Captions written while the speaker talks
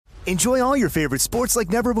Enjoy all your favorite sports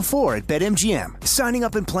like never before at BetMGM. Signing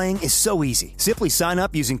up and playing is so easy. Simply sign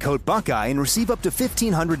up using code Buckeye and receive up to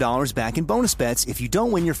 $1,500 back in bonus bets if you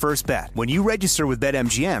don't win your first bet. When you register with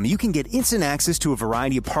BetMGM, you can get instant access to a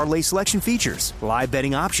variety of parlay selection features, live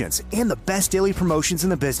betting options, and the best daily promotions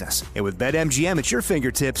in the business. And with BetMGM at your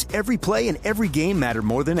fingertips, every play and every game matter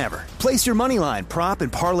more than ever. Place your moneyline, prop,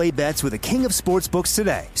 and parlay bets with the king of sportsbooks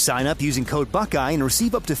today. Sign up using code Buckeye and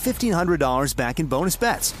receive up to $1,500 back in bonus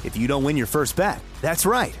bets if you don't win your first bet. That's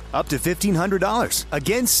right, up to $1,500.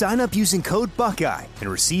 Again, sign up using code Buckeye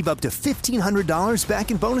and receive up to $1,500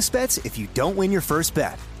 back in bonus bets if you don't win your first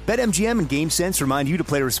bet. BetMGM and GameSense remind you to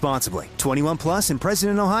play responsibly. 21 plus and present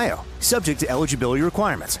in Ohio. Subject to eligibility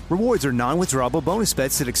requirements. Rewards are non-withdrawable bonus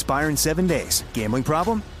bets that expire in 7 days. Gambling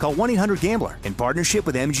problem? Call 1-800-GAMBLER in partnership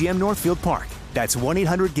with MGM Northfield Park. That's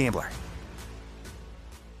 1-800-GAMBLER.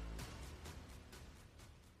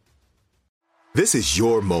 This is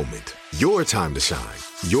your moment, your time to shine,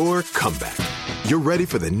 your comeback. You're ready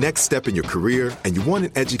for the next step in your career, and you want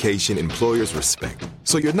an education employers respect.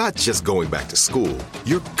 So you're not just going back to school,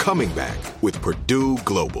 you're coming back with Purdue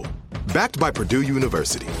Global. Backed by Purdue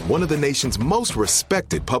University, one of the nation's most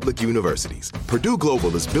respected public universities, Purdue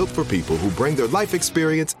Global is built for people who bring their life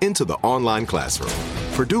experience into the online classroom.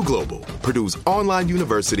 Purdue Global, Purdue's online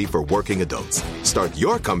university for working adults. Start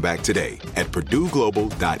your comeback today at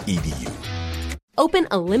purdueglobal.edu. Open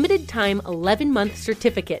a limited-time 11-month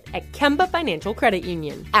certificate at Kemba Financial Credit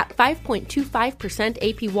Union. At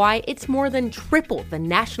 5.25% APY, it's more than triple the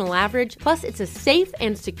national average, plus it's a safe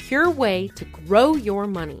and secure way to grow your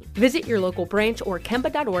money. Visit your local branch or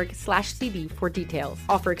kemba.org/cb for details.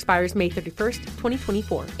 Offer expires May 31st,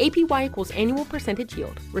 2024. APY equals annual percentage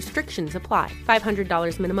yield. Restrictions apply.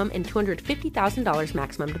 $500 minimum and $250,000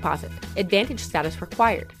 maximum deposit. Advantage status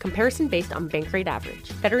required. Comparison based on bank rate average.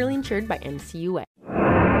 Federally insured by NCUA.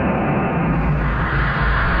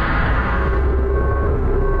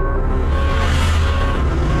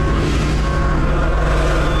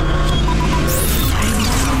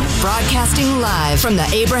 Broadcasting live from the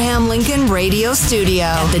Abraham Lincoln Radio Studio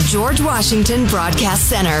at the George Washington Broadcast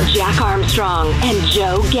Center. Jack Armstrong and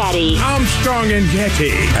Joe Getty. Armstrong and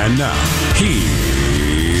Getty. And now,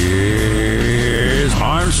 here's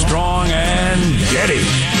Armstrong and Getty.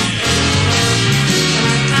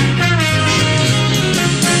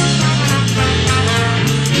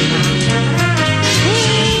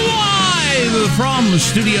 From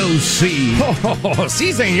Studio C. Oh,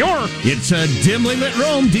 si, senor. It's a dimly lit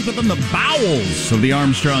room deep within the bowels of the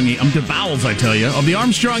Armstrong, the bowels, I tell you, of the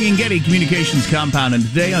Armstrong and Getty Communications compound. And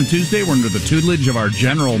today, on Tuesday, we're under the tutelage of our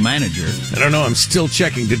general manager. I don't know. I'm still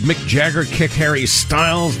checking. Did Mick Jagger kick Harry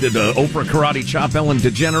Styles? Did Oprah karate chop Ellen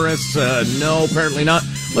DeGeneres? No, apparently not.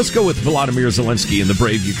 Let's go with Volodymyr Zelensky and the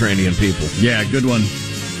brave Ukrainian people. Yeah, good one.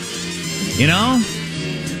 You know,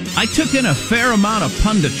 I took in a fair amount of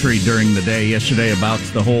punditry during the day yesterday about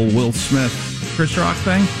the whole Will Smith, Chris Rock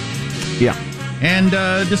thing. Yeah. And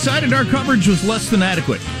decided our coverage was less than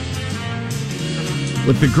adequate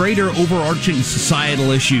with the greater overarching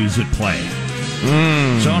societal issues at play.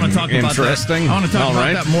 So I want to talk about that. I want to talk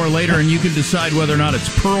about that more later, and you can decide whether or not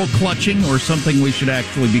it's pearl clutching or something we should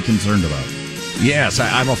actually be concerned about. Yes,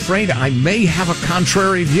 I'm afraid I may have a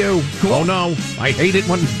contrary view. Cool. Oh, no. I hate it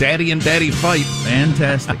when daddy and daddy fight.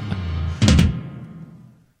 Fantastic.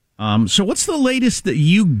 So what's the latest that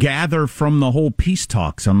you gather from the whole peace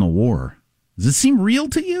talks on the war? Does it seem real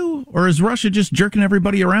to you, or is Russia just jerking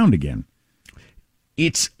everybody around again?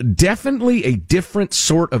 It's definitely a different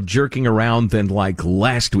sort of jerking around than like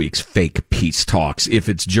last week's fake peace talks, if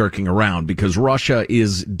it's jerking around, because Russia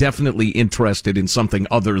is definitely interested in something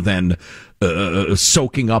other than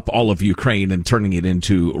soaking up all of Ukraine and turning it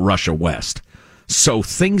into Russia West. So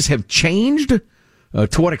things have changed.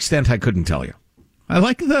 To what extent, I couldn't tell you. I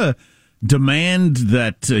like the demand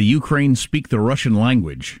that Ukraine speak the Russian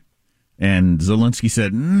language. And Zelensky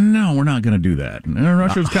said, no, we're not going to do that. And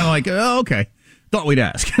Russia was kind of like, oh, okay. Thought we'd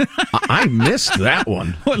ask. I missed that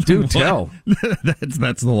one. Do tell.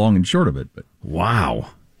 That's the long and short of it. But wow.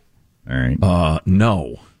 All right.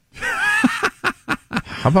 No.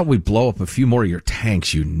 How about we blow up a few more of your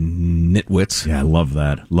tanks, you nitwits? Yeah, I love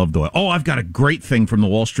that. Love the way. Oh, I've got a great thing from the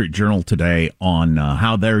Wall Street Journal today on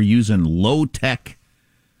how they're using low-tech,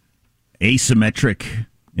 asymmetric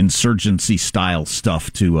insurgency style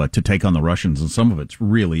stuff to take on the Russians, and some of it's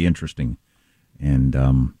really interesting. And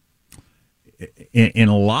in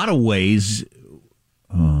a lot of ways,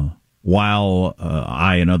 while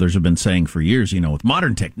I and others have been saying for years, with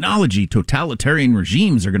modern technology, totalitarian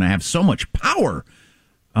regimes are going to have so much power.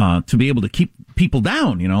 to be able to keep people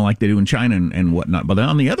down, like they do in China and whatnot. But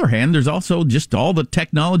on the other hand, there's also just all the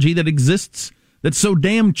technology that exists that's so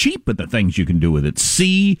damn cheap at the things you can do with it.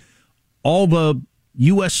 See all the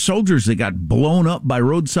U.S. soldiers that got blown up by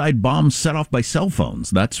roadside bombs set off by cell phones,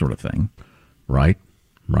 that sort of thing. Right.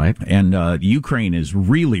 And Ukraine is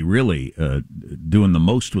really, really doing the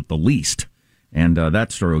most with the least. And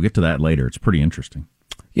that story, we'll get to that later. It's pretty interesting.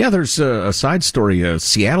 Yeah, there's a side story. A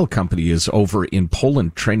Seattle company is over in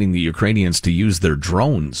Poland training the Ukrainians to use their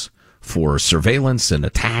drones for surveillance and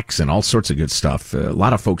attacks and all sorts of good stuff. A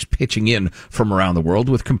lot of folks pitching in from around the world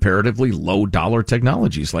with comparatively low-dollar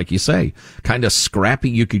technologies, like you say. Kind of scrappy,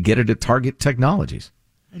 you could get it at Target Technologies.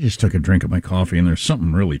 I just took a drink of my coffee, and there's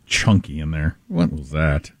something really chunky in there. What was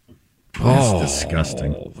that? That's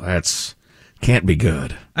disgusting. That's can't be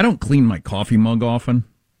good. I don't clean my coffee mug often,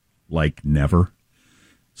 like never.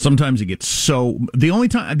 Sometimes it gets so. The only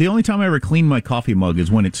time I ever clean my coffee mug is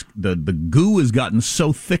when it's the goo has gotten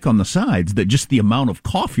so thick on the sides that just the amount of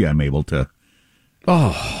coffee I'm able to.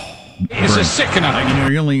 This is sick enough.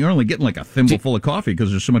 You're only getting like a thimbleful of coffee because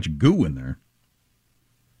there's so much goo in there.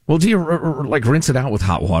 Well, do you rinse it out with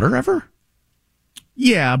hot water ever?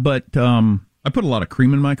 Yeah, but I put a lot of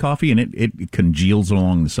cream in my coffee and it congeals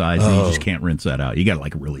along the sides. And you just can't rinse that out. You got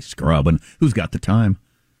to really scrub. And who's got the time?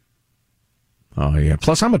 Oh, yeah.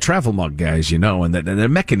 Plus, I'm a travel mug guy, as you know, and the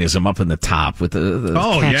mechanism up in the top with the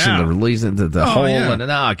catch and the release into the hole, and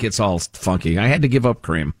it gets all funky. I had to give up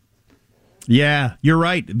cream. Yeah, you're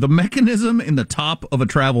right. The mechanism in the top of a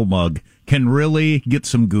travel mug can really get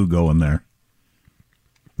some goo going there.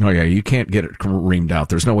 Oh, yeah, you can't get it reamed out.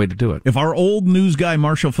 There's no way to do it. If our old news guy,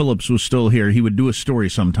 Marshall Phillips, was still here, he would do a story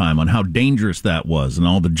sometime on how dangerous that was and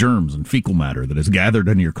all the germs and fecal matter that is gathered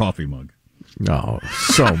in your coffee mug. Oh,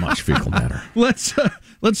 so much fecal matter. Let's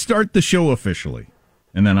start the show officially.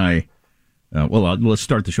 And then let's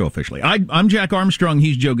start the show officially. I'm Jack Armstrong.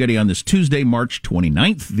 He's Joe Getty on this Tuesday, March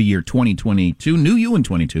 29th, the year 2022. New you in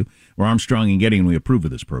 22. We're Armstrong and Getty, and we approve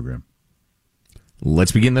of this program.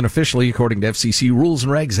 Let's begin then officially, according to FCC rules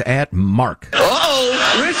and regs, at Mark.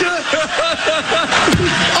 Uh-oh, Richard.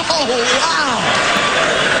 Oh,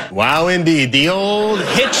 wow. Wow, indeed. The old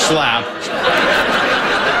hitch slap.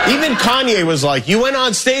 Even Kanye was like, you went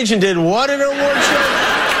on stage and did what at an award show?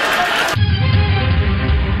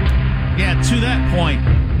 Yeah, to that point,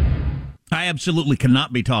 I absolutely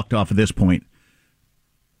cannot be talked off at this point.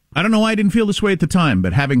 I don't know why I didn't feel this way at the time,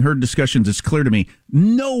 but having heard discussions, it's clear to me,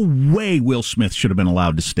 no way Will Smith should have been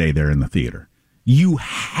allowed to stay there in the theater. You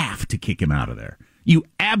have to kick him out of there. You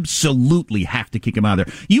absolutely have to kick him out of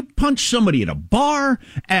there. You punch somebody at a bar,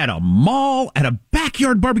 at a mall, at a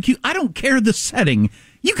backyard barbecue, I don't care the setting,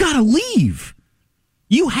 you gotta leave.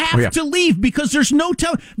 You have to leave because there's no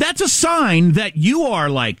telling. That's a sign that you are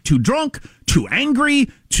like too drunk, too angry,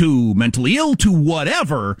 too mentally ill, too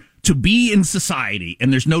whatever to be in society.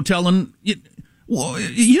 And there's no telling. Well,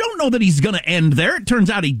 you don't know that he's going to end there. It turns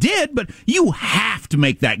out he did, but you have to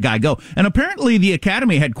make that guy go. And apparently the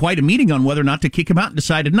Academy had quite a meeting on whether or not to kick him out and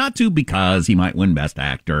decided not to because he might win Best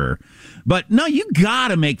Actor. But no, you got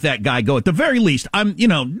to make that guy go at the very least.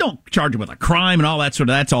 Don't charge him with a crime and all that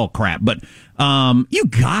that's all crap. But you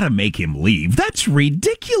got to make him leave. That's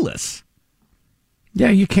ridiculous. Yeah,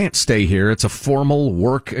 you can't stay here. It's a formal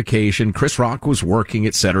work occasion. Chris Rock was working,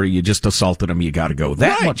 etc. You just assaulted him. You got to go.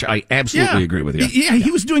 That much, I absolutely agree with you. Yeah, he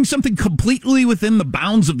was doing something completely within the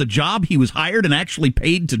bounds of the job he was hired and actually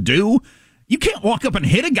paid to do. You can't walk up and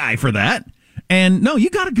hit a guy for that. And no, you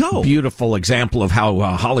got to go. Beautiful example of how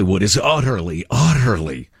Hollywood is utterly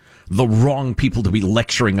the wrong people to be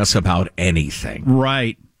lecturing us about anything.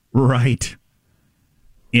 Right.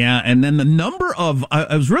 Yeah, and then the number of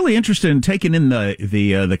I was really interested in taking in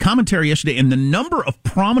the commentary yesterday, and the number of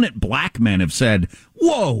prominent black men have said,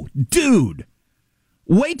 "Whoa, dude,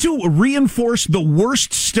 way to reinforce the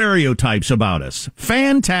worst stereotypes about us."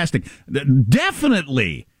 Fantastic,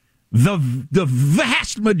 definitely the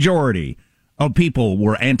vast majority of people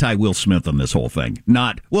were anti-Will Smith on this whole thing.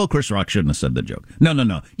 Not, well, Chris Rock shouldn't have said the joke.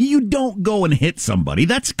 No, you don't go and hit somebody.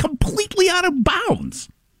 That's completely out of bounds.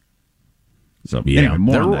 So yeah,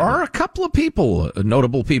 anyway, there are a couple of people,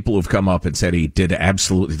 notable people, who've come up and said he did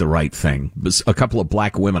absolutely the right thing. A couple of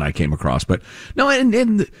black women I came across, but no,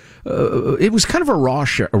 and it was kind of a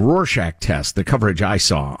Rorschach test, the coverage I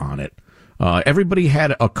saw on it. Everybody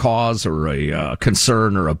had a cause or a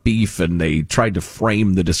concern or a beef, and they tried to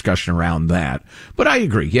frame the discussion around that. But I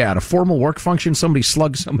agree. Yeah, at a formal work function, somebody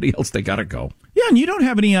slugs somebody else, they got to go. Yeah, and you don't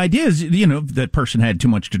have any ideas, if that person had too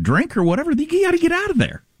much to drink or whatever, you got to get out of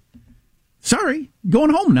there. Sorry, going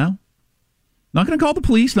home now. Not going to call the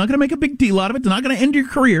police, not going to make a big deal out of it. It's not going to end your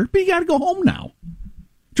career, but you got to go home now.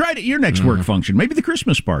 Try it at your next work function. Maybe the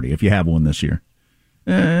Christmas party, if you have one this year.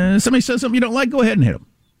 Somebody says something you don't like, go ahead and hit them.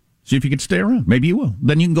 See if you can stay around. Maybe you will.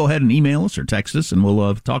 Then you can go ahead and email us or text us, and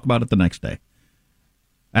we'll talk about it the next day.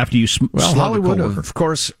 After you Hollywood, of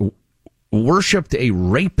course, worshipped a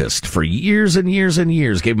rapist for years and years and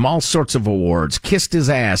years, gave him all sorts of awards, kissed his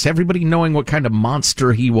ass, everybody knowing what kind of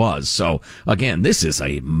monster he was. So, again, this is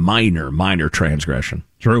a minor transgression.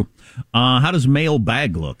 True. How does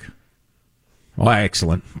Mailbag look? Oh,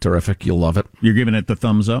 excellent. Terrific. You'll love it. You're giving it the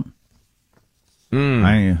thumbs up?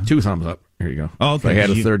 2 thumbs up. Here you go. Oh, okay. If I had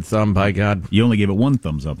a third thumb, by God. You only gave it 1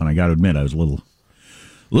 thumbs up, and I got to admit, I was a little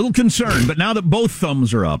concerned. But now that both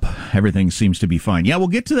thumbs are up, everything seems to be fine. Yeah, we'll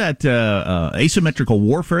get to that asymmetrical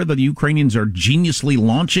warfare that the Ukrainians are geniusly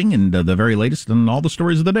launching, and the very latest and all the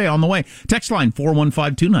stories of the day on the way. Text line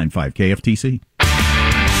 415-295-KFTC.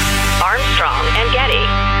 Armstrong and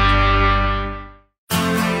Getty.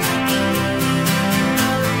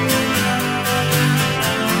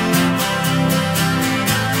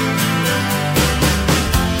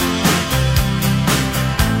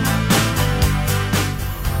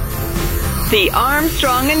 The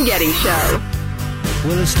Armstrong and Getty Show.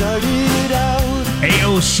 Well, it started out.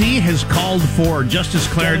 AOC has called for Justice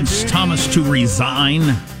Clarence Thomas to resign.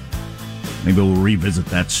 Maybe we'll revisit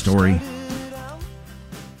that story.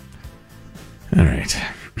 All right.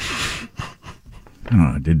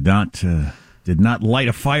 Did not light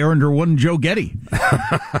a fire under one Joe Getty.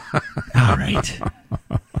 All right.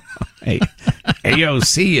 Hey,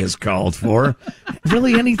 AOC is called for.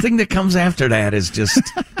 Really, anything that comes after that is just...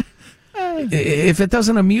 If it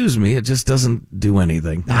doesn't amuse me, it just doesn't do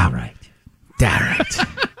anything. All right.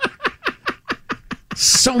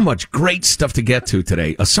 So much great stuff to get to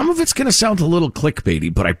today. Some of it's going to sound a little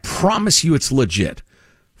clickbaity, but I promise you it's legit.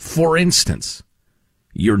 For instance,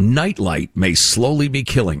 your nightlight may slowly be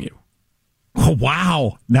killing you. Oh,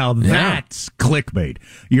 wow. Now that's clickbait.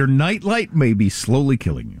 Your nightlight may be slowly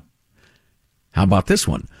killing you. How about this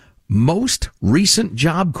one? Most recent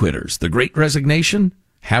job quitters, the Great Resignation,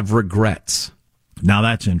 have regrets. Now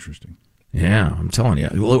that's interesting. Yeah, I'm telling you.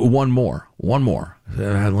 One more.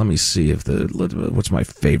 Let me see what's my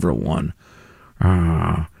favorite one.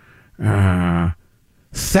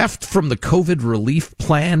 Theft from the COVID relief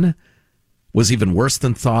plan was even worse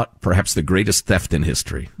than thought. Perhaps the greatest theft in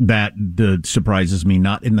history. That surprises me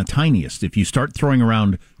not in the tiniest. If you start throwing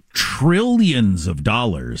around trillions of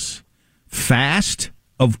dollars fast,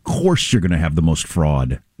 of course you're going to have the most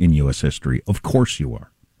fraud in U.S. history. Of course you are.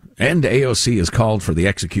 And AOC has called for the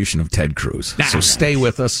execution of Ted Cruz. So stay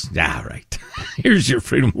with us. Yeah, right. Here's your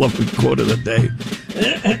Freedom Loving quote of the day.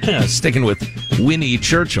 Sticking with Winnie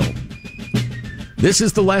Churchill. This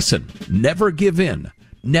is the lesson. Never give in.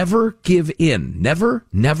 Never give in. Never,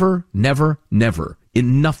 never, never, never.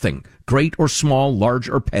 In nothing, great or small, large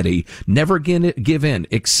or petty. Never give in,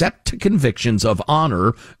 except to convictions of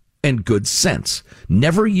honor and good sense.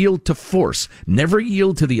 Never yield to force. Never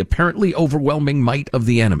yield to the apparently overwhelming might of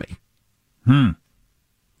the enemy.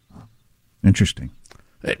 Interesting.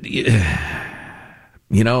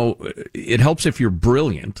 You know, it helps if you're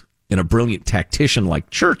brilliant and a brilliant tactician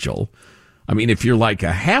like Churchill. I mean, if you're like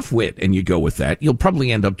a half-wit and you go with that, you'll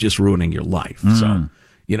probably end up just ruining your life. So,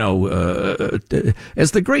 you know,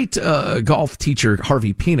 as the great golf teacher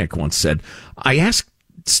Harvey Penick once said, I asked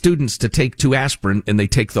students to take 2 aspirin and they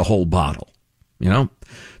take the whole bottle, you know?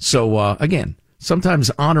 So, again,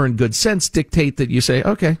 sometimes honor and good sense dictate that you say,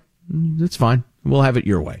 okay, that's fine. We'll have it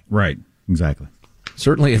your way. Right. Exactly.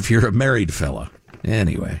 Certainly if you're a married fella.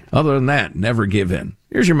 Anyway, other than that, never give in.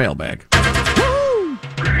 Here's your mailbag.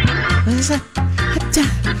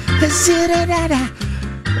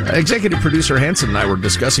 Executive producer Hanson and I were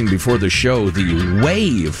discussing before the show the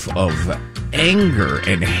wave of anger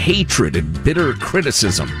and hatred and bitter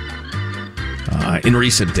criticism in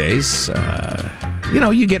recent days. You know,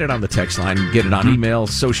 you get it on the text line, you get it on email,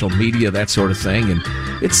 social media, that sort of thing, and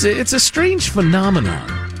it's a strange phenomenon.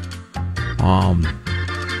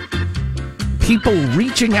 People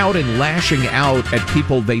reaching out and lashing out at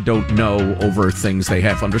people they don't know over things they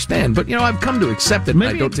half understand. But, you know, I've come to accept it, and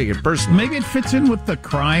I don't take it personally. Maybe it fits in with the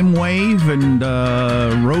crime wave and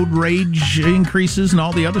road rage increases and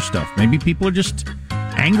all the other stuff. Maybe people are just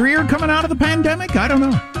angrier coming out of the pandemic? I don't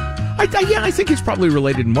know. I think it's probably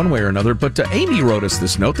related in one way or another, but Amy wrote us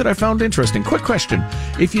this note that I found interesting. Quick question.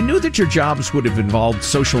 If you knew that your jobs would have involved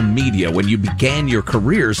social media when you began your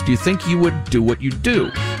careers, do you think you would do what you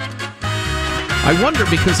do? I wonder,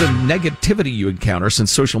 because of negativity you encounter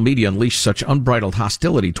since social media unleashed such unbridled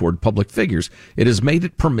hostility toward public figures, it has made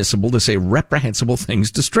it permissible to say reprehensible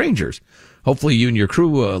things to strangers. Hopefully you and your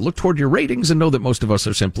crew look toward your ratings and know that most of us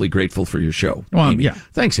are simply grateful for your show. Well, Amy. yeah.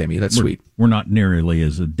 Thanks, Amy. That's sweet. We're not nearly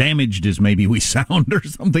as damaged as maybe we sound or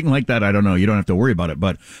something like that. I don't know. You don't have to worry about it.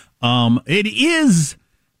 But it is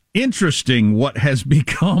interesting what has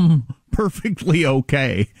become perfectly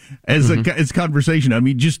okay as as conversation. I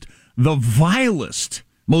mean, just the vilest,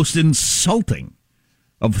 most insulting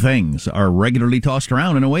of things are regularly tossed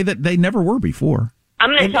around in a way that they never were before. I'm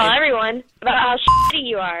going to tell everyone about how shitty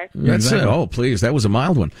you are. That's it. Oh, please. That was a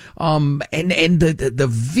mild one. And the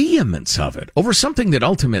vehemence of it over something that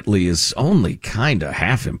ultimately is only kind of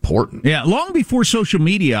half important. Yeah. Long before social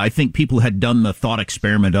media, I think people had done the thought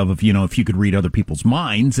experiment of, if you could read other people's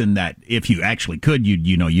minds, and that if you actually could,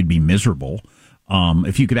 you'd be miserable.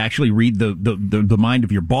 If you could actually read the mind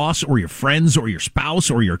of your boss or your friends or your spouse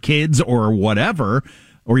or your kids or whatever,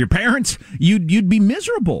 or your parents, you'd be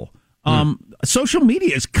miserable. Social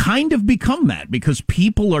media has kind of become that because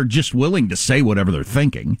people are just willing to say whatever they're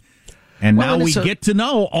thinking. And now we get to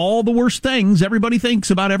know all the worst things everybody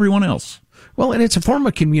thinks about everyone else. Well, and it's a form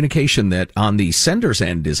of communication that on the sender's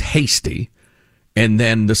end is hasty. And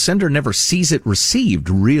then the sender never sees it received,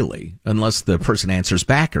 really, unless the person answers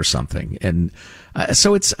back or something. And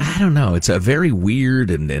so I don't know, it's a very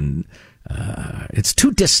weird and it's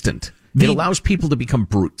too distant. It allows people to become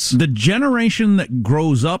brutes. The generation that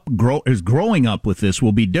is growing up with this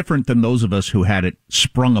will be different than those of us who had it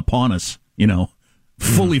sprung upon us,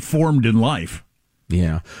 fully formed in life.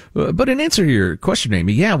 Yeah. But in answer to your question,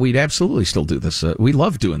 Amy, yeah, we'd absolutely still do this. We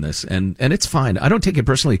love doing this, and it's fine. I don't take it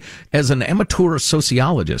personally. As an amateur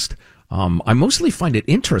sociologist, I mostly find it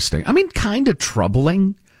interesting. I mean, kind of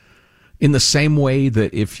troubling in the same way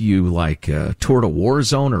that if you toured a war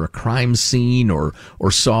zone or a crime scene or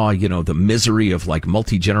saw, the misery of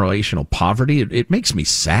multi-generational poverty, it makes me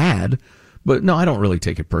sad. But no, I don't really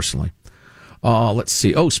take it personally. Let's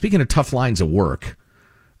see. Oh, speaking of tough lines of work,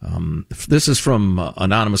 this is from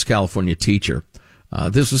anonymous California teacher.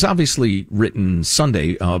 This was obviously written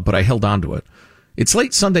Sunday, but I held on to it. It's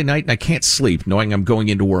late Sunday night and I can't sleep knowing I'm going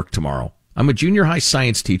into work tomorrow. I'm a junior high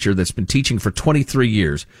science teacher that's been teaching for 23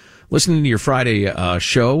 years. Listening to your Friday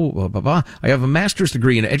show, I have a master's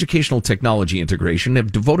degree in educational technology integration and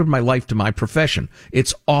have devoted my life to my profession.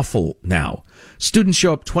 It's awful now. Students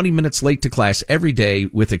show up 20 minutes late to class every day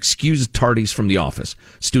with excused tardies from the office.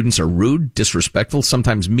 Students are rude, disrespectful,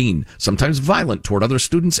 sometimes mean, sometimes violent toward other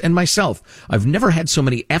students and myself. I've never had so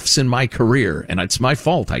many F's in my career, and it's my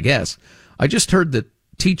fault, I guess. I just heard that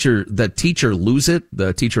teacher Lose It,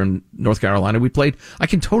 the teacher in North Carolina we played. I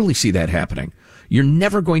can totally see that happening. You're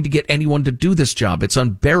never going to get anyone to do this job. It's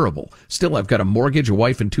unbearable. Still, I've got a mortgage, a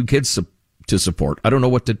wife, and 2 kids to support. I don't know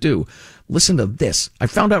what to do. Listen to this. I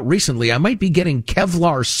found out recently I might be getting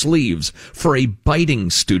Kevlar sleeves for a biting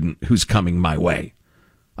student who's coming my way.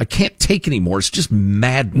 I can't take anymore. It's just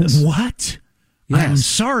madness. What? Yes. I'm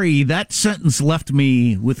sorry, that sentence left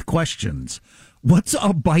me with questions. What's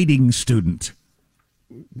a biting student?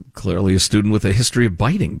 Clearly a student with a history of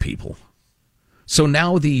biting people. So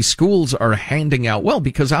now the schools are handing out,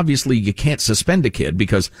 because obviously you can't suspend a kid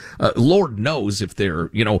because Lord knows if they're,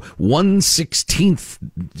 1/16th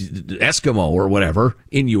Eskimo or whatever,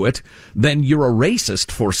 Inuit, then you're a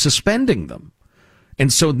racist for suspending them.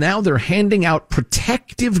 And so now they're handing out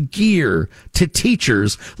protective gear to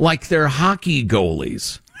teachers like they're hockey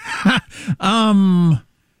goalies.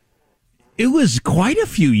 It was quite a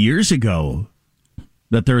few years ago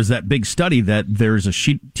that there was that big study that there's a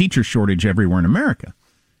teacher shortage everywhere in America.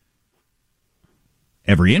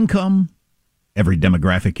 Every income, every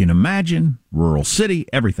demographic you can imagine, rural city,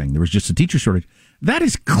 everything. There was just a teacher shortage. That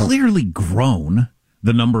has clearly grown,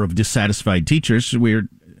 the number of dissatisfied teachers. I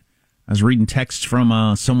was reading texts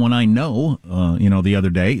from someone I know, the other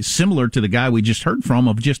day, similar to the guy we just heard from,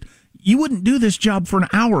 of just, you wouldn't do this job for an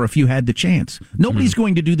hour if you had the chance. Nobody's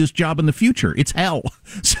going to do this job in the future. It's hell.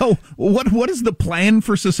 So what is the plan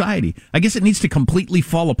for society? I guess it needs to completely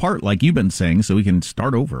fall apart, like you've been saying, so we can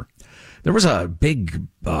start over. There was a big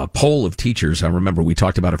poll of teachers. I remember we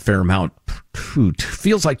talked about a fair amount.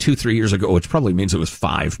 Feels like 2-3 years ago, which probably means it was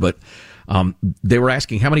 5, but they were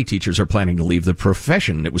asking how many teachers are planning to leave the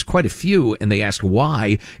profession. It was quite a few, and they asked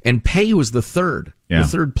why, and pay was the third. Yeah. The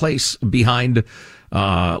third place behind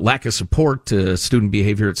lack of support to student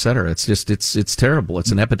behavior, et cetera. It's just, it's terrible.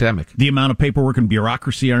 It's an epidemic. The amount of paperwork and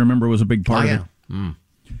bureaucracy, I remember, was a big part of it.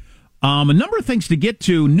 A number of things to get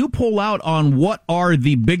to. New poll out on what are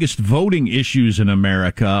the biggest voting issues in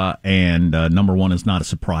America, and number one is not a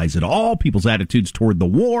surprise at all. People's attitudes toward the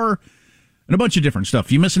war. and a bunch of different stuff.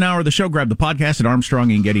 If you miss an hour of the show, grab the podcast at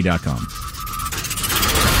ArmstrongandGetty.com.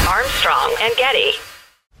 Armstrong and Getty.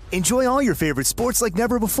 Enjoy all your favorite sports like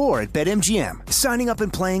never before at BetMGM. Signing up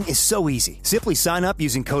and playing is so easy. Simply sign up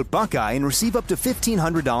using code Buckeye and receive up to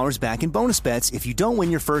 $1,500 back in bonus bets if you don't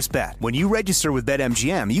win your first bet. When you register with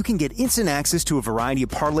BetMGM, you can get instant access to a variety of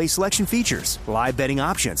parlay selection features, live betting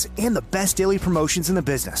options, and the best daily promotions in the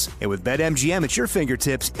business. And with BetMGM at your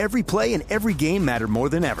fingertips, every play and every game matter more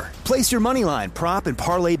than ever. Place your moneyline, prop, and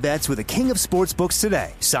parlay bets with the king of sportsbooks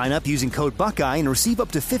today. Sign up using code Buckeye and receive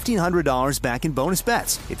up to $1,500 back in bonus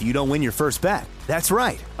bets if you don't win your first bet. That's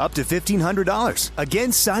right, up to $1,500.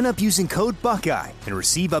 Again, sign up using code Buckeye and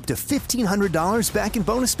receive up to $1,500 back in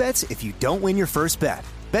bonus bets if you don't win your first bet.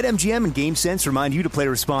 BetMGM and GameSense remind you to play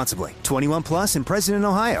responsibly. 21 plus and present in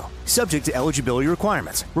Ohio. Subject to eligibility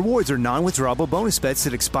requirements. Rewards are non-withdrawable bonus bets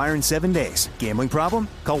that expire in 7 days. Gambling problem?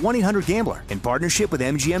 Call 1-800-GAMBLER in partnership with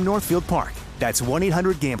MGM Northfield Park. That's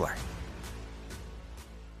 1-800-GAMBLER.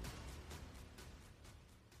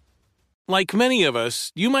 Like many of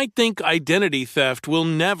us, you might think identity theft will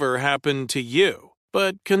never happen to you.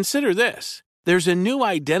 But consider this. There's a new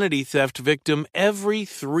identity theft victim every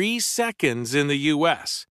 3 seconds in the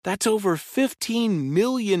U.S. That's over 15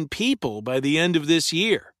 million people by the end of this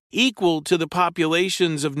year, equal to the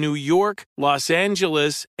populations of New York, Los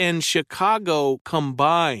Angeles, and Chicago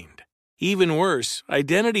combined. Even worse,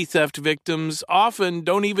 identity theft victims often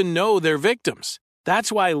don't even know they're victims.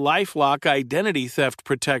 That's why LifeLock Identity Theft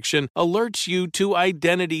Protection alerts you to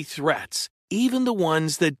identity threats, even the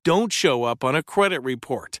ones that don't show up on a credit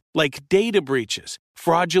report, like data breaches,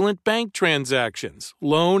 fraudulent bank transactions,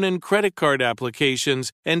 loan and credit card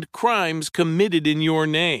applications, and crimes committed in your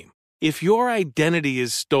name. If your identity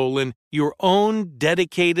is stolen, your own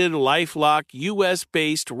dedicated LifeLock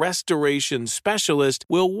U.S.-based restoration specialist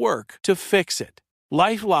will work to fix it.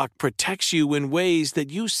 LifeLock protects you in ways that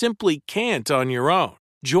you simply can't on your own.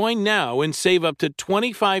 Join now and save up to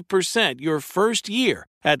 25% your first year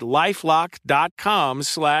at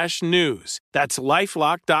LifeLock.com/news. That's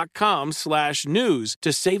LifeLock.com/news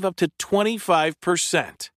to save up to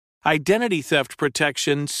 25%. Identity theft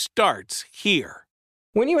protection starts here.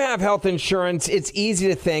 When you have health insurance, it's easy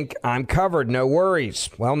to think, I'm covered, no worries.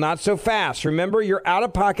 Well, not so fast. Remember, your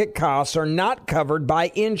out-of-pocket costs are not covered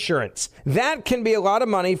by insurance. That can be a lot of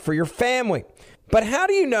money for your family. But how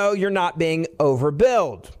do you know you're not being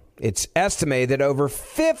overbilled? It's estimated that over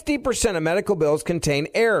 50% of medical bills contain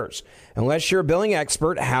errors. Unless you're a billing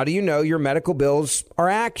expert, how do you know your medical bills are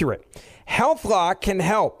accurate? HealthLock can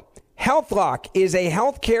help. HealthLock is a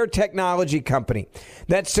healthcare technology company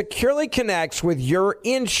that securely connects with your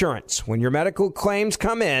insurance. When your medical claims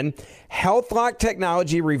come in, HealthLock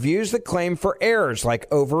technology reviews the claim for errors like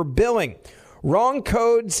overbilling, wrong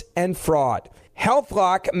codes, and fraud.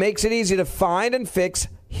 HealthLock makes it easy to find and fix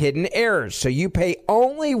hidden errors, so you pay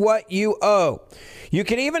only what you owe. You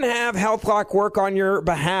can even have HealthLock work on your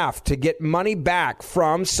behalf to get money back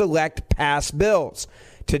from select past bills.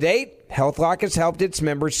 To date, HealthLock has helped its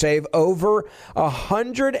members save over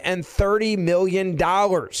 $130 million.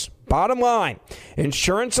 Bottom line,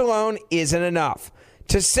 insurance alone isn't enough.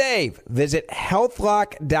 To save, visit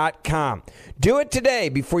healthlock.com. Do it today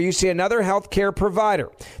before you see another healthcare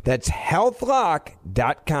provider. That's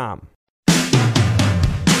healthlock.com.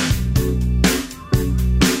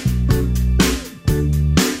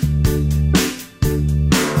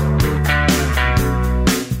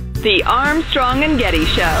 The Armstrong and Getty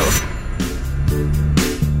Show.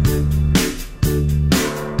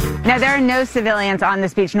 Now, there are no civilians on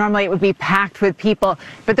this beach. Normally, it would be packed with people.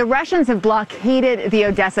 But the Russians have blockaded the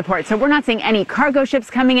Odessa port. So we're not seeing any cargo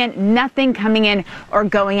ships coming in, nothing coming in or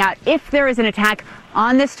going out. If there is an attack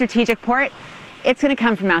on this strategic port, it's going to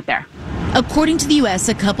come from out there. According to the U.S.,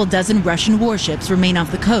 a couple dozen Russian warships remain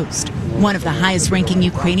off the coast. One of the highest-ranking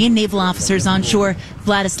Ukrainian naval officers on shore,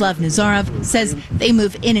 Vladislav Nazarov, says they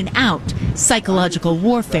move in and out, psychological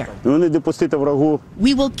warfare.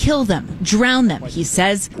 We will kill them, drown them, he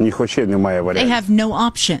says. They have no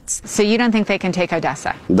options. So you don't think they can take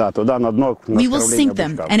Odessa? We will sink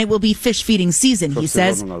them, and it will be fish-feeding season, he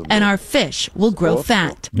says, and our fish will grow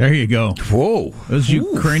fat. There you go. Whoa. Those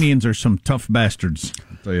Ukrainians are some tough bastards.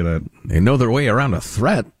 I'll tell you that. They know their way around a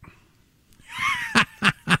threat.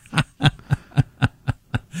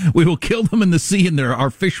 We will kill them in the sea, and our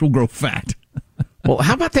fish will grow fat. Well,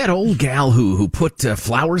 how about that old gal who put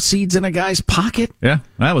flower seeds in a guy's pocket? Yeah,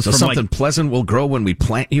 that was so from something pleasant will grow when we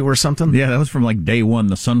plant you or something? Yeah, that was from like day one,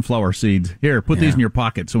 the sunflower seeds. Here, put these in your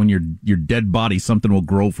pocket so when your dead body, something will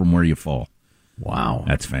grow from where you fall. Wow.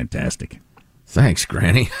 That's fantastic. Thanks,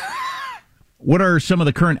 Granny. What are some of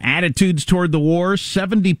the current attitudes toward the war?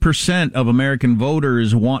 70% of American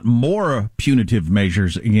voters want more punitive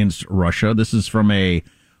measures against Russia. This is from a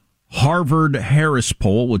Harvard-Harris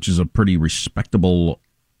poll, which is a pretty respectable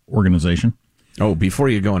organization. Oh, before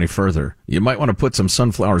you go any further, you might want to put some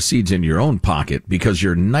sunflower seeds in your own pocket because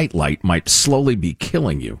your nightlight might slowly be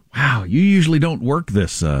killing you. Wow, you usually don't work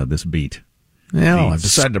this beat. Yeah, I've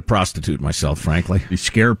decided to prostitute myself, frankly. You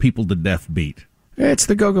scare people to death beat. It's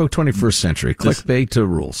the go-go 21st century. Clickbait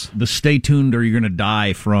rules. The stay tuned or you're going to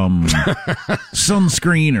die from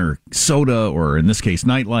sunscreen or soda or, in this case,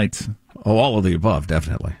 nightlights. Oh, all of the above,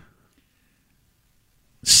 definitely.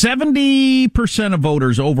 70% of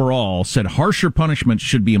voters overall said harsher punishments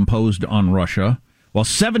should be imposed on Russia, while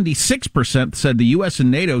 76% said the U.S.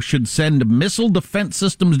 and NATO should send missile defense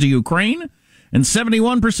systems to Ukraine, and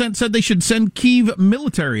 71% said they should send Kyiv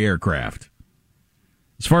military aircraft.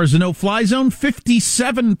 As far as the no-fly zone,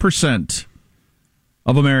 57%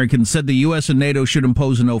 of Americans said the U.S. and NATO should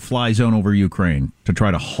impose a no-fly zone over Ukraine to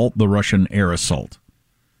try to halt the Russian air assault.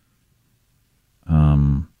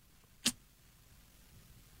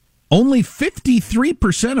 Only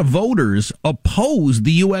 53% of voters oppose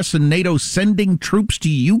the U.S. and NATO sending troops to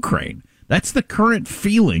Ukraine. That's the current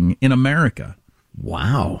feeling in America.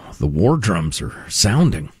 Wow, the war drums are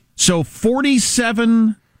sounding. So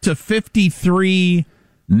 47 to 53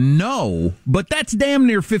 no, but that's damn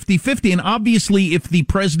near 50-50. And obviously, if the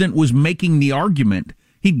president was making the argument,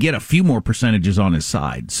 he'd get a few more percentages on his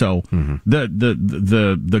side. So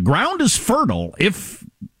the ground is fertile if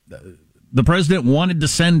the president wanted to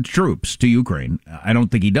send troops to Ukraine. I don't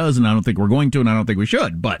think he does, and I don't think we're going to, and I don't think we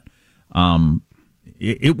should. But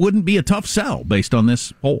it wouldn't be a tough sell based on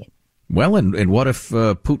this poll. Well, and what if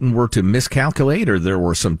Putin were to miscalculate, or there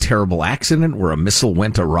were some terrible accident where a missile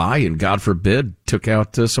went awry and, God forbid, took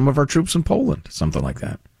out some of our troops in Poland, something like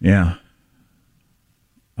that? Yeah.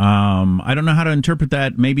 I don't know how to interpret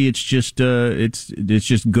that. Maybe it's just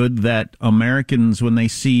just good that Americans, when they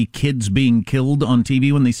see kids being killed on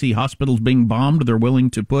TV, when they see hospitals being bombed, they're willing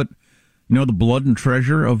to put, the blood and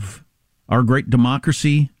treasure of our great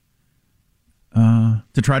democracy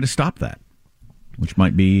to try to stop that, which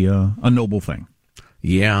might be a noble thing.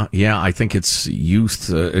 Yeah. I think it's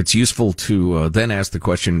useful to then ask the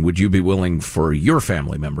question: would you be willing for your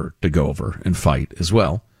family member to go over and fight as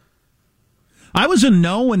well? I was a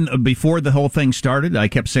no, and before the whole thing started, I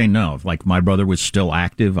kept saying no. If, my brother was still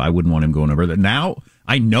active, I wouldn't want him going over there. Now,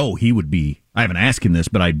 I know he would be. I haven't asked him this,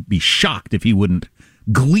 but I'd be shocked if he wouldn't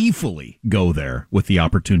gleefully go there with the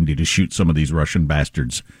opportunity to shoot some of these Russian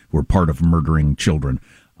bastards who are part of murdering children.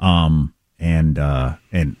 And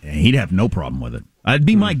he'd have no problem with it. It'd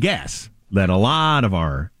be my guess that a lot of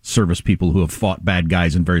our service people who have fought bad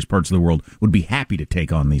guys in various parts of the world would be happy to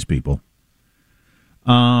take on these people.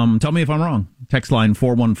 Tell me if I'm wrong. Text line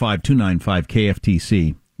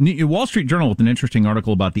 415-295-KFTC. Wall Street Journal with an interesting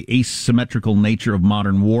article about the asymmetrical nature of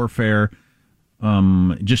modern warfare,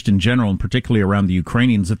 just in general, and particularly around the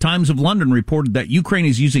Ukrainians. The Times of London reported that Ukraine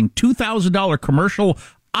is using $2,000 commercial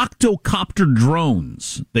octocopter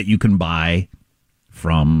drones that you can buy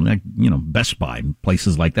from, Best Buy,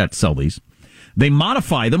 places like that sell these. They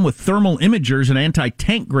modify them with thermal imagers and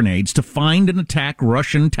anti-tank grenades to find and attack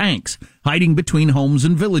Russian tanks hiding between homes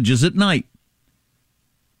and villages at night.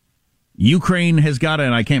 Ukraine has got,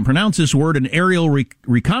 and I can't pronounce this word, an aerial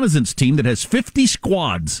reconnaissance team that has 50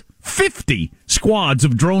 squads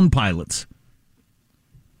of drone pilots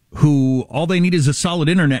who all they need is a solid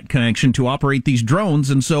internet connection to operate these drones.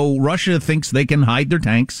 And so Russia thinks they can hide their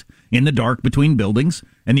tanks in the dark between buildings,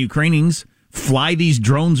 and the Ukrainians fly these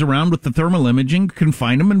drones around with the thermal imaging, can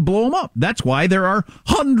find them and blow them up. That's why there are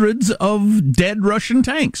hundreds of dead Russian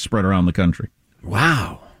tanks spread around the country.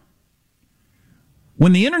 Wow.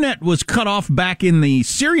 When the internet was cut off back in the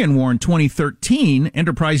Syrian war in 2013,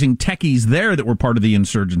 enterprising techies there that were part of the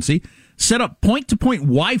insurgency set up point-to-point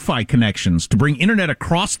Wi-Fi connections to bring internet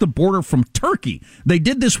across the border from Turkey. They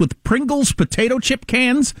did this with Pringles potato chip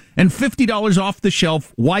cans and $50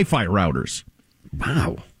 off-the-shelf Wi-Fi routers.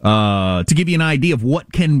 Wow. To give you an idea of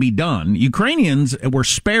what can be done, Ukrainians were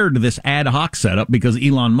spared this ad hoc setup because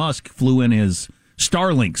Elon Musk flew in his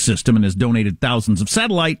Starlink system and has donated thousands of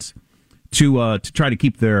satellites to try to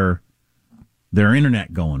keep their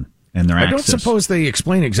internet going and their access. I don't suppose they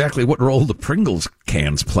explain exactly what role the Pringles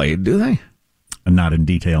cans played, do they? Not in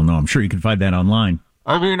detail, no. I'm sure you can find that online.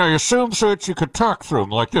 I mean, I assume so that you could talk through them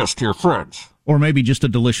like this to your friends. Or maybe just a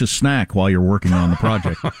delicious snack while you're working on the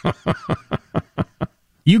project.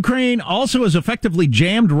 Ukraine also has effectively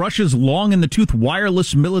jammed Russia's long-in-the-tooth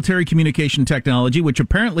wireless military communication technology, which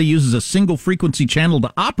apparently uses a single frequency channel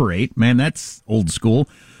to operate. Man, that's old school.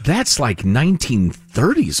 That's like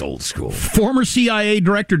 1930s old school. Former CIA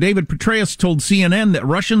Director David Petraeus told CNN that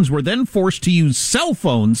Russians were then forced to use cell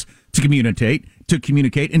phones to communicate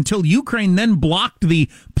until Ukraine then blocked the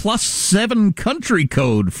 +7 country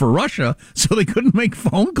code for Russia, so they couldn't make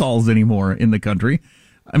phone calls anymore in the country.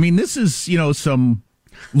 I mean, this is, some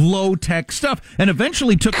low-tech stuff, and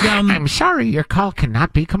eventually took down... I'm sorry, your call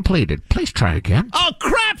cannot be completed. Please try again. Oh,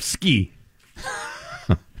 crapski!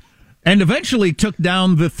 And eventually took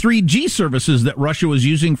down the 3G services that Russia was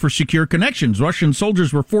using for secure connections. Russian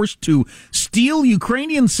soldiers were forced to steal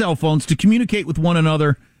Ukrainian cell phones to communicate with one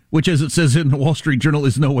another, which, as it says in the Wall Street Journal,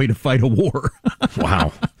 is no way to fight a war.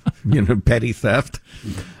 Wow. Petty theft.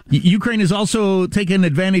 Ukraine has also taken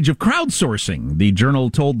advantage of crowdsourcing. The Journal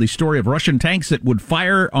told the story of Russian tanks that would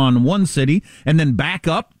fire on one city and then back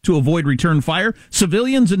up to avoid return fire.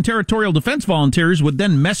 Civilians and territorial defense volunteers would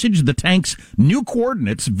then message the tank's new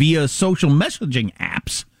coordinates via social messaging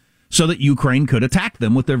apps so that Ukraine could attack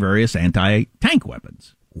them with their various anti-tank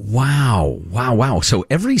weapons. Wow. So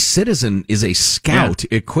every citizen is a scout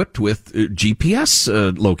equipped with GPS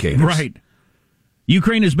locators. Right.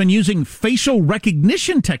 Ukraine has been using facial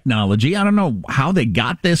recognition technology. I don't know how they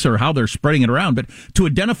got this or how they're spreading it around, but to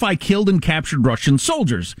identify killed and captured Russian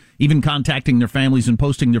soldiers, even contacting their families and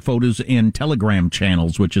posting their photos in Telegram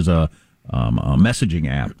channels, which is a messaging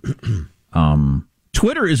app.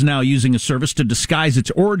 Twitter is now using a service to disguise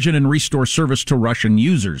its origin and restore service to Russian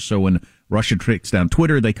users. So when Russia takes down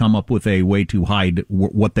Twitter, they come up with a way to hide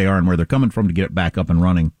what they are and where they're coming from to get it back up and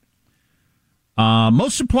running.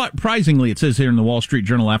 Most surprisingly, it says here in the Wall Street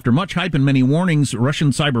Journal, after much hype and many warnings, Russian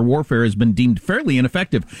cyber warfare has been deemed fairly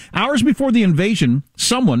ineffective. Hours before the invasion,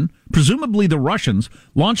 someone, presumably the Russians,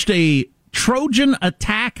 launched a Trojan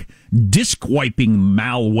attack disk wiping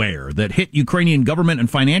malware that hit Ukrainian government and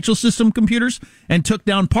financial system computers and took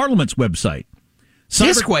down Parliament's website.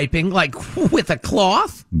 Disk wiping, like with a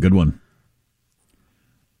cloth? Good one.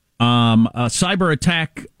 A cyber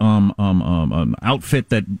attack outfit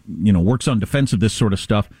that works on defense of this sort of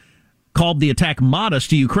stuff called the attack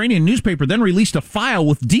modest. A Ukrainian newspaper then released a file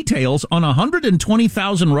with details on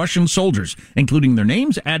 120,000 Russian soldiers, including their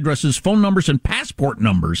names, addresses, phone numbers, and passport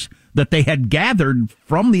numbers that they had gathered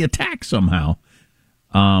from the attack somehow.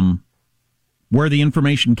 Where the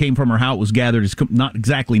information came from or how it was gathered is not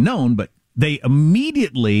exactly known, but they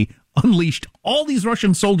immediately unleashed all these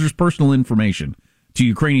Russian soldiers' personal information to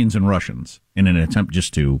Ukrainians and Russians in an attempt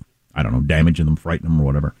just to, damage them, frighten them, or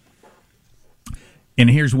whatever. And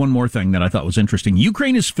here's one more thing that I thought was interesting.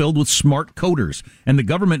 Ukraine is filled with smart coders, and the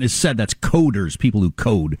government has said that's coders, people who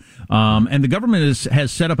code. And the government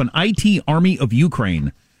has set up an IT Army of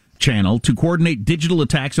Ukraine channel to coordinate digital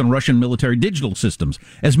attacks on Russian military digital systems.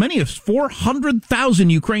 As many as 400,000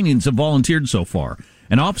 Ukrainians have volunteered so far.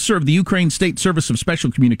 An officer of the Ukraine State Service of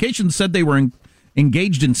Special Communications said they were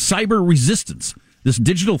engaged in cyber resistance. This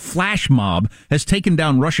digital flash mob has taken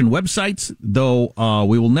down Russian websites, though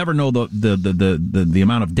we will never know the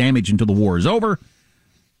amount of damage until the war is over.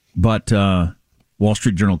 But Wall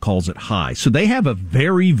Street Journal calls it high. So they have a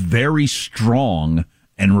very, very strong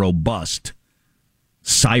and robust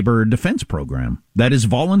cyber defense program that is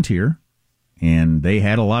volunteer. And they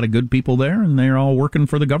had a lot of good people there, and they're all working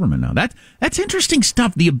for the government now. That's interesting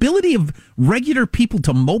stuff. The ability of regular people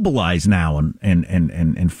to mobilize now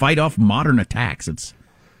and fight off modern attacks. It's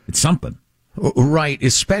something. Right,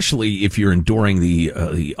 especially if you're enduring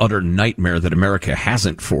the utter nightmare that America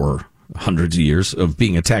hasn't for hundreds of years of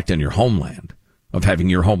being attacked in your homeland, of having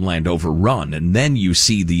your homeland overrun. And then you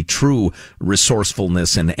see the true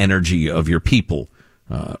resourcefulness and energy of your people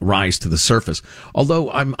rise to the surface.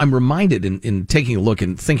 Although I'm reminded in taking a look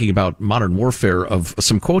and thinking about modern warfare of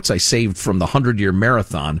some quotes I saved from the 100-Year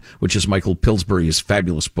Marathon, which is Michael Pillsbury's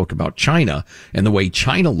fabulous book about China and the way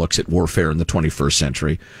China looks at warfare in the 21st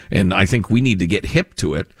century. And I think we need to get hip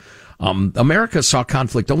to it. America saw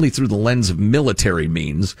conflict only through the lens of military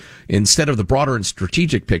means, instead of the broader and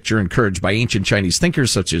strategic picture encouraged by ancient Chinese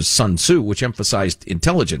thinkers such as Sun Tzu, which emphasized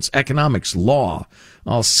intelligence, economics, law.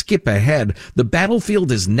 I'll skip ahead. The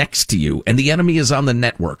battlefield is next to you, and the enemy is on the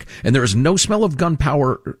network, and there is no smell of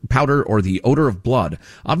gunpowder or the odor of blood.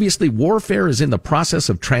 Obviously, warfare is in the process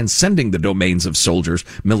of transcending the domains of soldiers,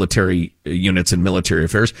 military units, and military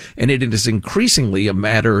affairs, and it is increasingly a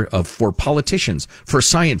matter for politicians, for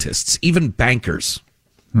scientists, even bankers.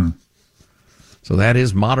 So that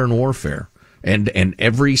is modern warfare, and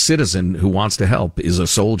every citizen who wants to help is a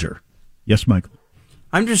soldier. Yes, Michael.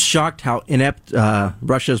 I'm just shocked how inept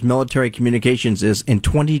Russia's military communications is in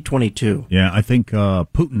 2022. Yeah, I think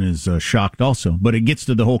Putin is shocked also. But it gets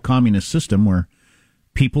to the whole communist system where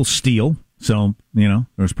people steal. So,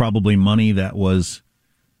 there's probably money that was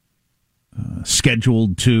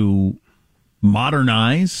scheduled to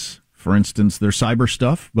modernize, for instance, their cyber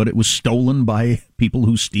stuff, but it was stolen by people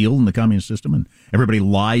who steal in the communist system, and everybody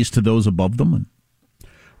lies to those above them.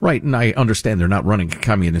 Right, and I understand they're not running a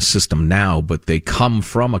communist system now, but they come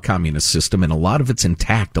from a communist system, and a lot of it's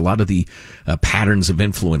intact. A lot of the patterns of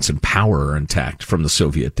influence and power are intact from the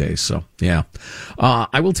Soviet days. So, yeah.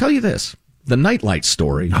 I will tell you this. The Nightlight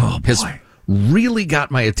story has really got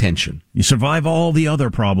my attention. You survive all the other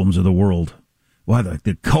problems of the world. Why,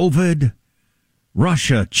 the COVID,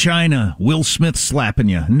 Russia, China, Will Smith slapping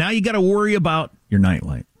you. Now you got to worry about your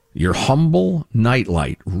nightlight. Your humble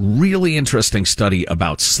nightlight. Really interesting study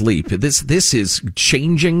about sleep. This is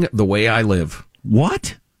changing the way I live.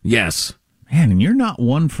 What? Yes. Man, and you're not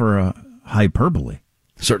one for hyperbole.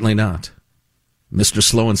 Certainly not. Mr.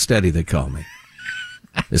 Slow and Steady, they call me.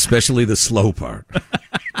 Especially the slow part.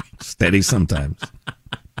 Steady sometimes.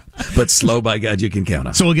 But slow, by God, you can count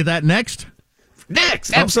on. So we'll get that next?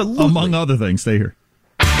 Next, absolutely. Among other things. Stay here.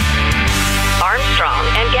 Armstrong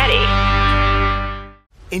and Getty.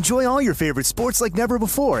 Enjoy all your favorite sports like never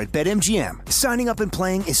before at BetMGM. Signing up and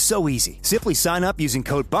playing is so easy. Simply sign up using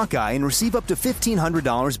code Buckeye and receive up to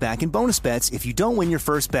 $1,500 back in bonus bets if you don't win your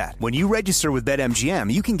first bet. When you register with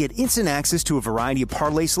BetMGM, you can get instant access to a variety of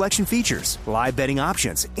parlay selection features, live betting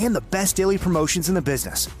options, and the best daily promotions in the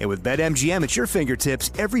business. And with BetMGM at your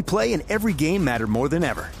fingertips, every play and every game matter more than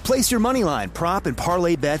ever. Place your moneyline, prop, and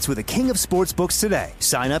parlay bets with the king of sportsbooks today.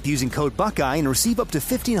 Sign up using code Buckeye and receive up to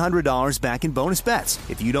 $1,500 back in bonus bets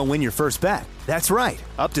if you don't win your first bet. That's right,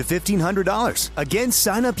 up to $1,500. Again,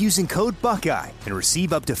 sign up using code Buckeye and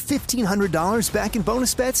receive up to $1,500 back in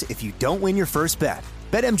bonus bets if you don't win your first bet.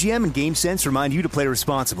 BetMGM and GameSense remind you to play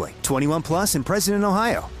responsibly. 21 plus and present in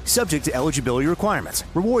Ohio. Subject to eligibility requirements.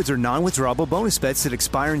 Rewards are non-withdrawable bonus bets that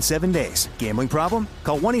expire in 7 days. Gambling problem?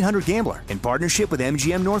 Call 1-800-GAMBLER in partnership with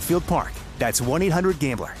MGM Northfield Park. That's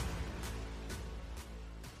 1-800-GAMBLER.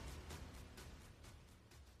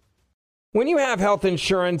 When you have health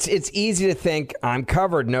insurance, it's easy to think, I'm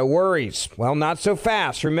covered, no worries. Well, not so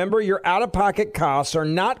fast. Remember, your out-of-pocket costs are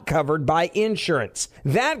not covered by insurance.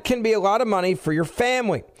 That can be a lot of money for your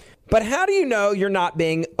family. But how do you know you're not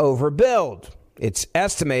being overbilled? It's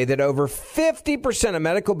estimated that over 50% of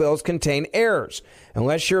medical bills contain errors.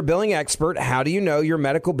 Unless you're a billing expert, how do you know your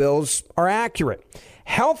medical bills are accurate?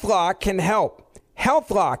 HealthLock can help.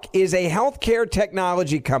 HealthLock is a healthcare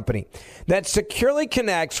technology company that securely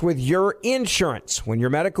connects with your insurance. When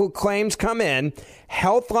your medical claims come in,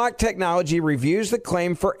 HealthLock technology reviews the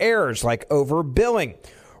claim for errors like overbilling,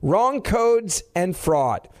 wrong codes, and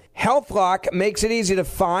fraud. HealthLock makes it easy to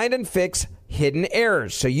find and fix hidden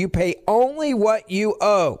errors, so you pay only what you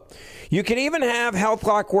owe. You can even have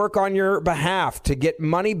HealthLock work on your behalf to get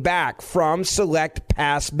money back from select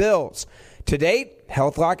past bills. To date,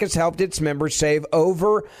 HealthLock has helped its members save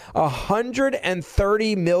over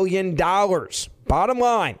 $130 million. Bottom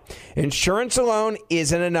line, insurance alone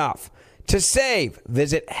isn't enough. To save,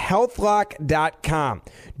 visit healthlock.com.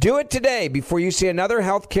 Do it today before you see another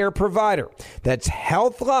healthcare provider. That's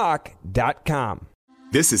healthlock.com.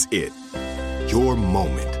 This is it. Your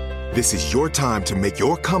moment. This is your time to make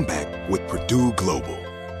your comeback with Purdue Global.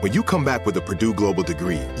 When you come back with a Purdue Global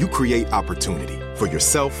degree, you create opportunity for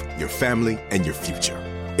yourself, your family, and your future.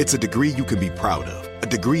 It's a degree you can be proud of, a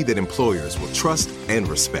degree that employers will trust and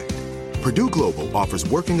respect. Purdue Global offers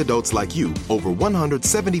working adults like you over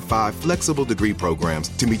 175 flexible degree programs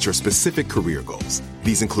to meet your specific career goals.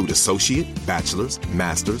 These include associate, bachelor's,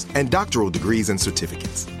 master's, and doctoral degrees and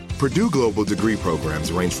certificates. Purdue Global degree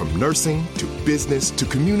programs range from nursing to business to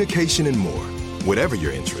communication and more. Whatever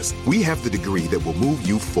your interest, we have the degree that will move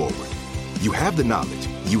you forward. You have the knowledge,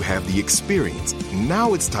 you have the experience.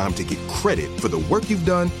 Now it's time to get credit for the work you've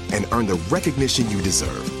done and earn the recognition you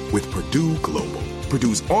deserve with Purdue Global,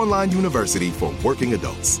 Purdue's online university for working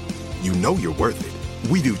adults. You know you're worth it.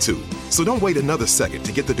 We do too. So don't wait another second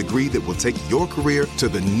to get the degree that will take your career to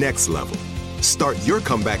the next level. Start your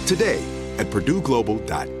comeback today at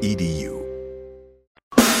purdueglobal.edu.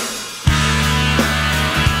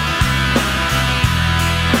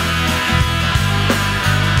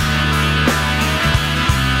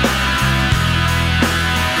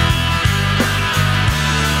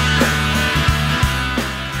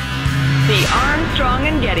 The Armstrong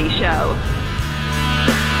and Getty Show.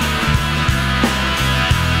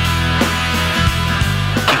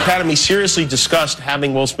 The Academy seriously discussed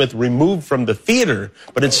having Will Smith removed from the theater,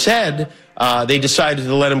 but instead they decided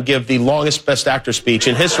to let him give the longest Best Actor speech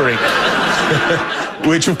in history.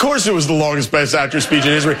 Which, of course, it was the longest Best Actor speech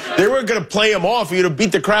in history. They weren't going to play him off. He'd have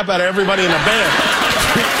beat the crap out of everybody in the band.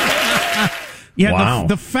 Yeah, wow.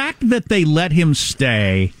 The fact that they let him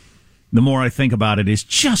stay, the more I think about it, is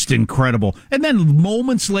just incredible. And then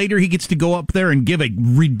moments later, he gets to go up there and give a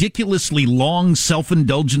ridiculously long,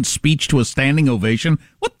 self-indulgent speech to a standing ovation.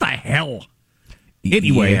 What the hell?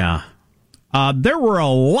 Anyway, yeah. There were a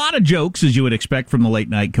lot of jokes, as you would expect from the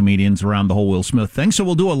late-night comedians around the whole Will Smith thing. So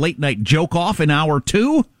we'll do a late-night joke-off in hour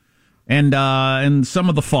 2 and some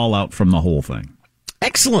of the fallout from the whole thing.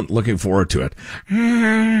 Excellent. Looking forward to it.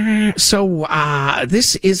 So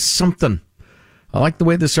this is something. I like the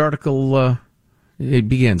way this article it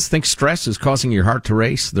begins. Think stress is causing your heart to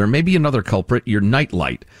race? There may be another culprit, your night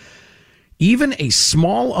light. Even a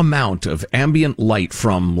small amount of ambient light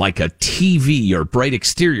from like a TV or bright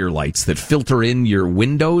exterior lights that filter in your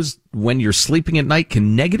windows when you're sleeping at night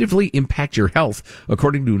can negatively impact your health,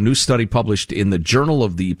 according to a new study published in the Journal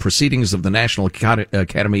of the Proceedings of the National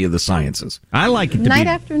Academy of the Sciences. I like it to night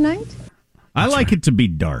after night? I like it to be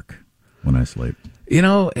dark when I sleep. You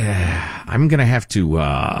know, I'm going to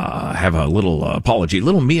have a little apology, a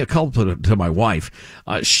little mea culpa to my wife.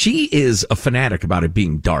 She is a fanatic about it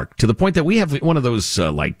being dark, to the point that we have one of those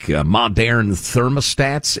modern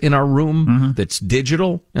thermostats in our room that's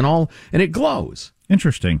digital and all, and it glows.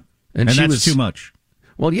 Interesting. And that's too much.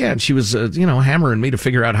 Well, yeah, and she was, hammering me to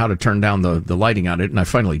figure out how to turn down the lighting on it, and I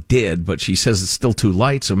finally did, but she says it's still too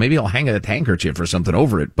light, so maybe I'll hang a handkerchief or something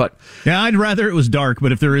over it. But yeah, I'd rather it was dark,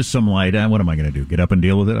 but if there is some light, what am I going to do? Get up and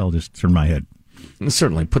deal with it? I'll just turn my head.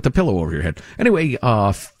 Certainly. Put the pillow over your head. Anyway,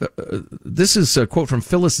 this is a quote from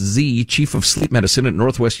Phyllis Z., chief of sleep medicine at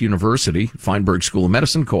Northwest University, Feinberg School of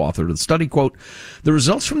Medicine, co-author of the study. Quote, the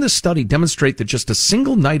results from this study demonstrate that just a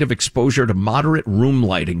single night of exposure to moderate room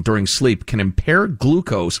lighting during sleep can impair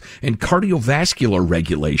glucose and cardiovascular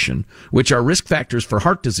regulation, which are risk factors for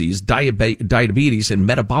heart disease, diabetes, and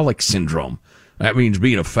metabolic syndrome. That means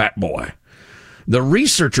being a fat boy. The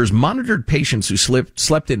researchers monitored patients who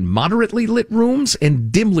slept in moderately lit rooms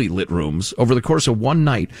and dimly lit rooms over the course of one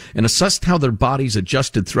night and assessed how their bodies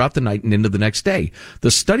adjusted throughout the night and into the next day. The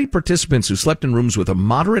study participants who slept in rooms with a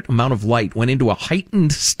moderate amount of light went into a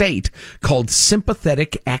heightened state called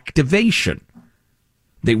sympathetic activation.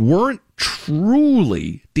 They weren't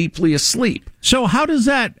truly deeply asleep. So how does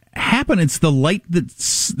that happen? It's the light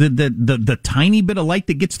that's the tiny bit of light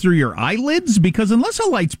that gets through your eyelids? Because unless a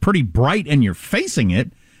light's pretty bright and you're facing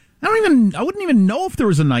it, I wouldn't even know if there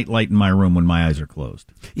was a night light in my room when my eyes are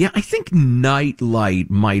closed. Yeah, I think night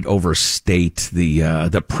light might overstate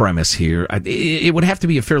the premise here. It would have to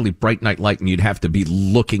be a fairly bright night light, and you'd have to be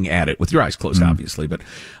looking at it with your eyes closed, obviously. But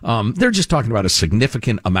they're just talking about a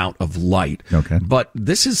significant amount of light. Okay. But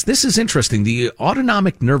this is interesting. The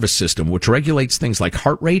autonomic nervous system, which regulates things like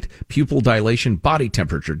heart rate, pupil dilation, body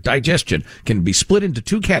temperature, digestion, can be split into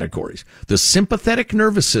two categories: the sympathetic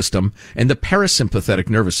nervous system and the parasympathetic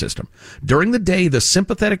nervous system. During the day, the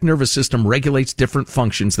sympathetic nervous system regulates different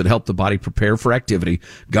functions that help the body prepare for activity,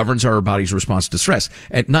 governs our body's response to stress.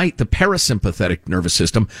 At night, the parasympathetic nervous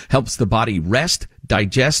system helps the body rest,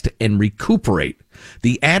 digest, and recuperate.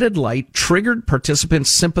 The added light triggered participants'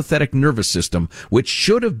 sympathetic nervous system, which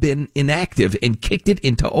should have been inactive, and kicked it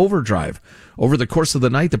into overdrive. Over the course of the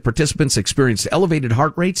night, the participants experienced elevated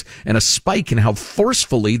heart rates and a spike in how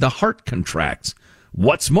forcefully the heart contracts.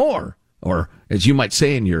 What's more, or as you might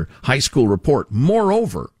say in your high school report,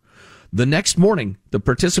 moreover, the next morning, the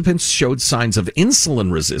participants showed signs of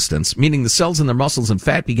insulin resistance, meaning the cells in their muscles and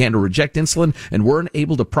fat began to reject insulin and weren't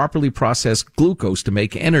able to properly process glucose to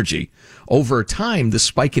make energy. Over time, the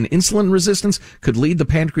spike in insulin resistance could lead the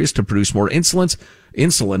pancreas to produce more insulin,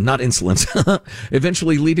 not insulins,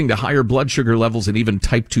 eventually leading to higher blood sugar levels and even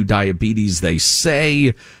type 2 diabetes, they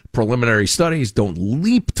say. Preliminary studies don't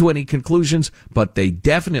leap to any conclusions, but they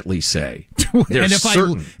definitely say they're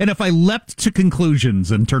certain. If I leapt to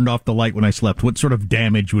conclusions and turned off the light when I slept, what sort of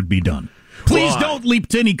damage would be done? Please don't leap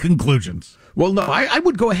to any conclusions. Well, no, I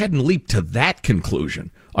would go ahead and leap to that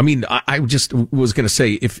conclusion. I mean, I just was going to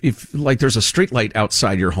say, if like there's a street light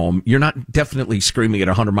outside your home, you're not definitely screaming at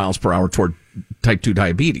 100 miles per hour toward type 2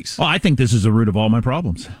 diabetes. Well, I think this is the root of all my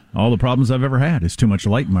problems. All the problems I've ever had is too much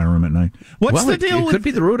light in my room at night. What's the deal? It could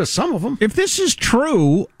be the root of some of them. If this is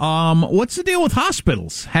true, what's the deal with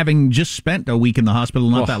hospitals? Having just spent a week in the hospital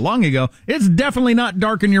not that long ago, it's definitely not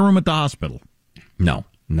dark in your room at the hospital. No.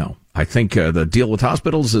 I think the deal with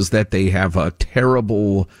hospitals is that they have a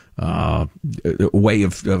terrible way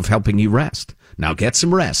of helping you rest. Now get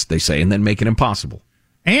some rest, they say, and then make it impossible.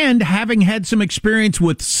 And having had some experience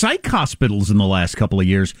with psych hospitals in the last couple of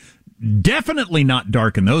years, definitely not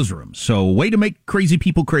dark in those rooms. So way to make crazy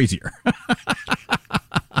people crazier.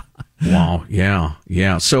 Wow,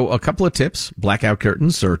 yeah. So a couple of tips. Blackout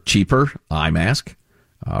curtains are cheaper. Eye mask.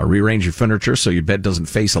 Rearrange your furniture so your bed doesn't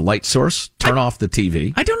face a light source. Turn off the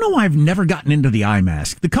TV. I don't know why I've never gotten into the eye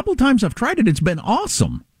mask. The couple of times I've tried it, it's been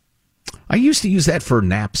awesome. I used to use that for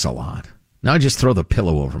naps a lot. Now I just throw the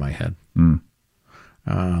pillow over my head.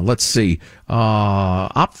 Let's see.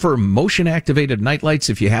 Opt for motion-activated night lights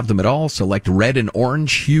if you have them at all. Select red and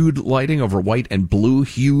orange-hued lighting over white and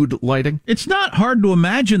blue-hued lighting. It's not hard to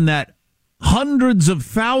imagine that hundreds of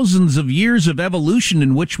thousands of years of evolution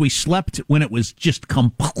in which we slept when it was just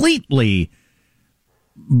completely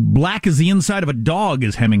black as the inside of a dog,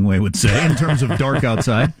 as Hemingway would say, in terms of dark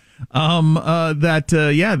outside. Having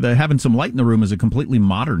some light in the room is a completely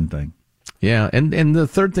modern thing. Yeah, and the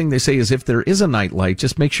third thing they say is if there is a night light,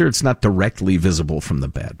 just make sure it's not directly visible from the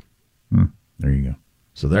bed. There you go.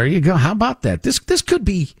 So there you go. How about that? This could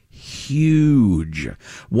be huge.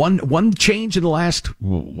 One change in the last,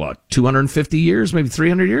 250 years, maybe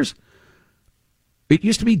 300 years? It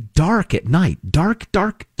used to be dark at night. Dark.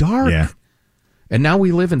 Yeah. And now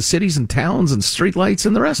we live in cities and towns and streetlights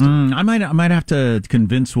and the rest of it. I might have to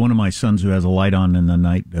convince one of my sons who has a light on in the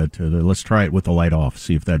night let's try it with the light off,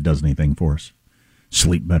 see if that does anything for us.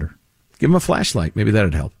 Sleep better. Give him a flashlight. Maybe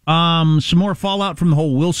that'd help. Some more fallout from the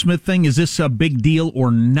whole Will Smith thing. Is this a big deal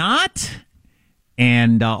or not?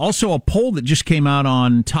 And also a poll that just came out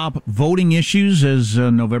on top voting issues as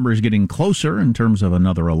November is getting closer in terms of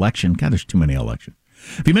another election. God, there's too many elections.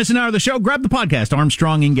 If you miss an hour of the show, grab the podcast,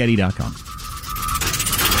 ArmstrongandGetty.com.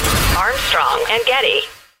 Armstrong and Getty.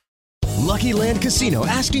 Lucky Land Casino,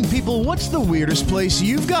 asking people, what's the weirdest place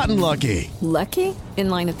you've gotten lucky? Lucky? In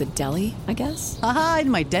line at the deli, I guess? Aha, in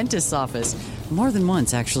my dentist's office. More than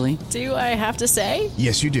once, actually. Do I have to say?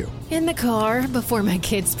 Yes, you do. In the car before my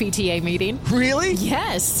kids' PTA meeting. Really?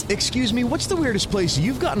 Yes. Excuse me, what's the weirdest place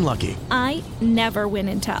you've gotten lucky? I never win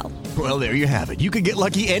and tell. Well, there you have it. You can get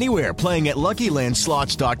lucky anywhere, playing at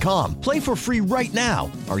LuckyLandSlots.com. Play for free right now.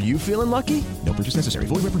 Are you feeling lucky? No purchase necessary.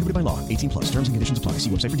 Void where prohibited by law. 18+. Terms and conditions apply. See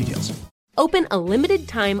website for details. Open a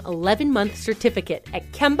limited-time 11-month certificate at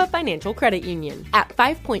Kemba Financial Credit Union. At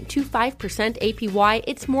 5.25% APY,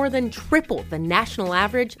 it's more than triple the national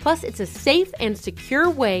average, plus it's a safe and secure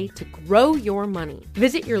way to grow your money.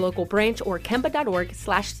 Visit your local branch or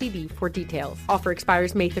kemba.org/CD for details. Offer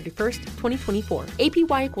expires May 31st, 2024.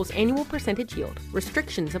 APY equals annual percentage yield.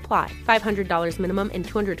 Restrictions apply. $500 minimum and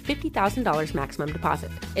 $250,000 maximum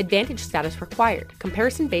deposit. Advantage status required.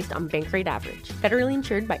 Comparison based on bank rate average. Federally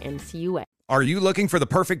insured by NCUA. Are you looking for the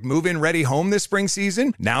perfect move-in ready home this spring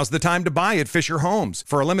season? Now's the time to buy at Fisher Homes.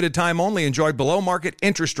 For a limited time only, enjoy below-market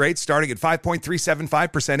interest rates starting at 5.375%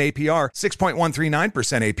 APR,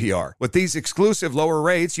 6.139% APR. With these exclusive lower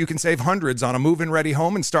rates, you can save hundreds on a move-in ready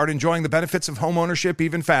home and start enjoying the benefits of home ownership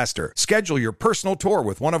even faster. Schedule your personal tour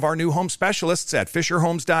with one of our new home specialists at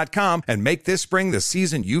FisherHomes.com and make this spring the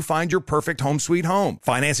season you find your perfect home sweet home.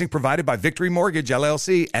 Financing provided by Victory Mortgage,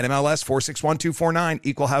 LLC, NMLS 461249,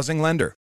 Equal Housing Lender.